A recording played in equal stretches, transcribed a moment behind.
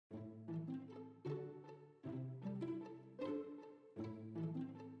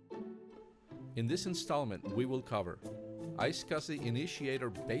In this installment, we will cover iSCSI Initiator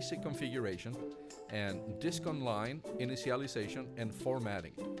basic configuration and Disk Online initialization and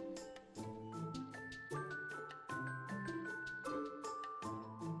formatting.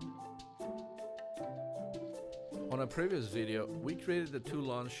 On a previous video, we created the two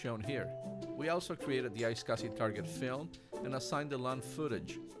LUNs shown here. We also created the iSCSI target film and assigned the LUN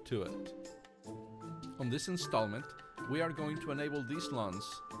footage to it. On this installment, we are going to enable these LUNs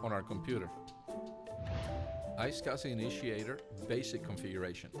on our computer. iSCSI Initiator basic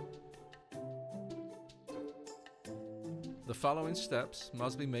configuration. The following steps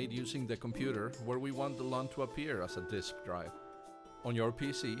must be made using the computer where we want the LUN to appear as a disk drive. On your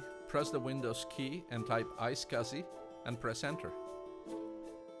PC, press the Windows key and type iSCSI and press Enter.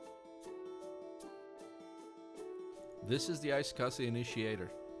 This is the iSCSI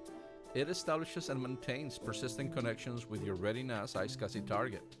Initiator. It establishes and maintains persistent connections with your ReadyNAS iSCSI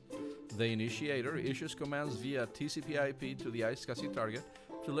target. The initiator issues commands via TCP/IP to the iSCSI target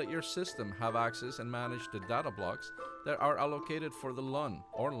to let your system have access and manage the data blocks that are allocated for the LUN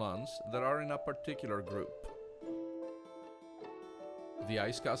or LUNs that are in a particular group. The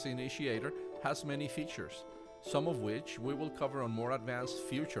iSCSI Initiator has many features, some of which we will cover on more advanced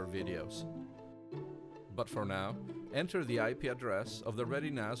future videos. But for now, enter the IP address of the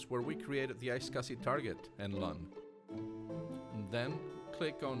ReadyNAS where we created the iSCSI target and LUN. Then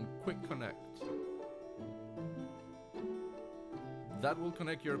click on Quick Connect. That will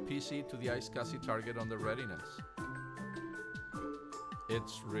connect your PC to the iSCSI target on the ReadyNAS.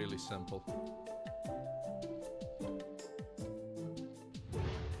 It's really simple.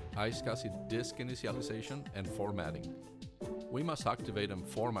 iSCSI disk initialization and formatting. We must activate and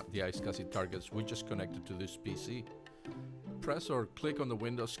format the iSCSI targets we just connected to this PC. Press or click on the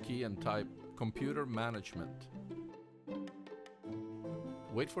Windows key and type Computer Management.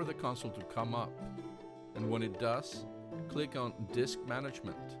 Wait for the console to come up, and when it does, click on Disk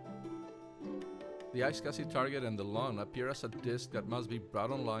Management. The iSCSI target and the LUN appear as a disk that must be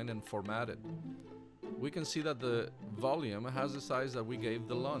brought online and formatted. We can see that the volume has the size that we gave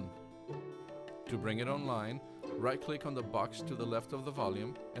the LUN. To bring it online, right-click on the box to the left of the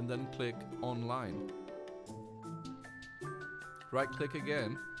volume and then click Online. Right-click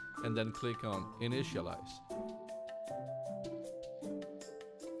again and then click on Initialize.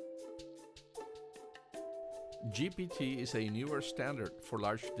 GPT is a newer standard for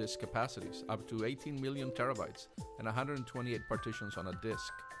large disk capacities, up to 18 million terabytes and 128 partitions on a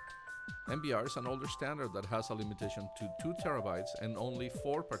disk. NBR is an older standard that has a limitation to 2 terabytes and only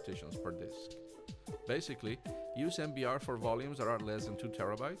 4 partitions per disk. Basically, use NBR for volumes that are less than 2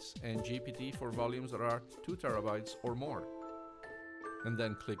 terabytes and GPT for volumes that are 2 terabytes or more. And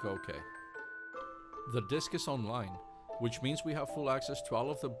then click OK. The disk is online, which means we have full access to all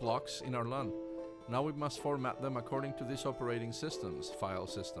of the blocks in our LUN. Now we must format them according to this operating system's file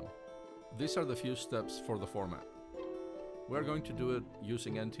system. These are the few steps for the format. We're going to do it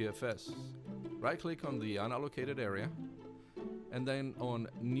using NTFS. Right-click on the unallocated area and then on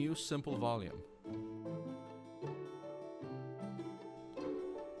New Simple Volume.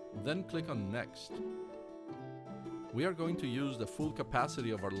 Then click on Next. We are going to use the full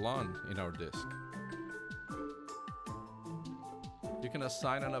capacity of our LUN in our disk. You can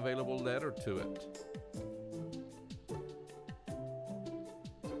assign an available letter to it.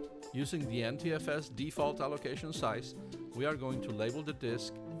 Using the NTFS default allocation size, we are going to label the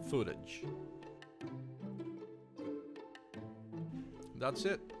disk Footage. That's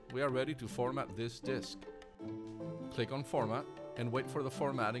it. We are ready to format this disk. Click on Format and wait for the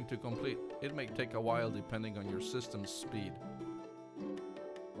formatting to complete. It may take a while depending on your system's speed.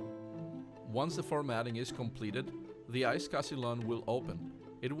 Once the formatting is completed, the iSCSI LUN will open.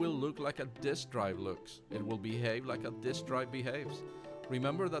 It will look like a disk drive looks. It will behave like a disk drive behaves.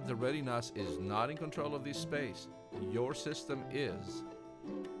 Remember that the ReadyNAS is not in control of this space. Your system is.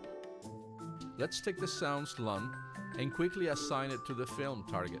 Let's take the Sounds LUN and quickly assign it to the film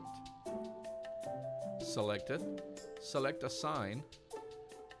target. Select it, select Assign,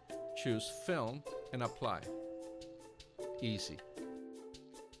 choose Film and Apply. Easy.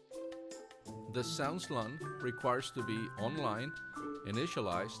 The Sounds LUN requires to be online,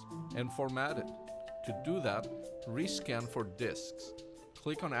 initialized, and formatted. To do that, rescan for disks.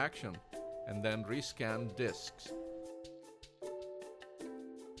 Click on Action, and then rescan disks.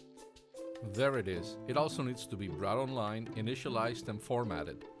 There it is. It also needs to be brought online, initialized, and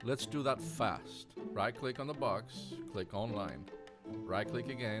formatted. Let's do that fast. Right-click on the box, click Online. Right-click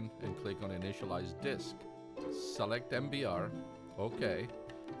again, and click on Initialize Disk. Select NBR, OK.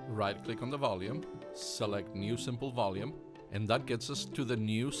 Right-click on the volume, select New Simple Volume, And that gets us to the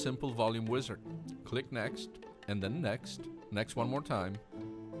new simple volume wizard. Click Next, and then Next, next one more time,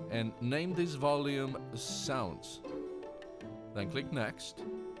 and name this volume Sounds. Then click Next,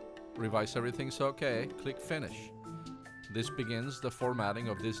 revise everything's okay, click Finish. This begins the formatting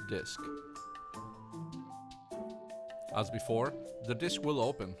of this disk. As before, the disk will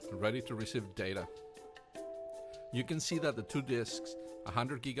open, ready to receive data. You can see that the two disks,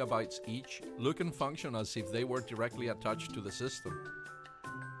 100 gigabytes each, look and function as if they were directly attached to the system.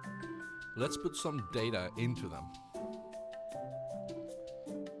 Let's put some data into them.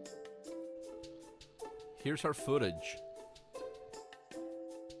 Here's our footage.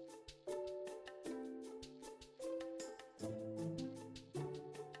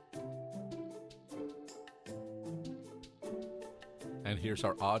 And here's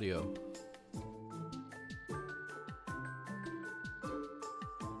our audio.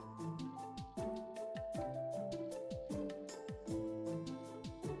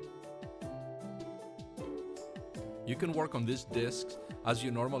 You can work on these disks as you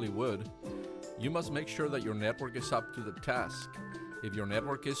normally would. You must make sure that your network is up to the task. If your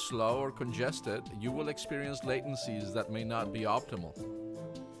network is slow or congested, you will experience latencies that may not be optimal.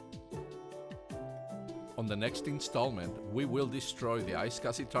 On the next installment, we will destroy the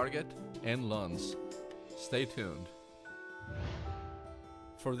iSCSI target and LUNs. Stay tuned.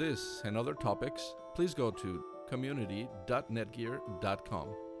 For this and other topics, please go to community.netgear.com.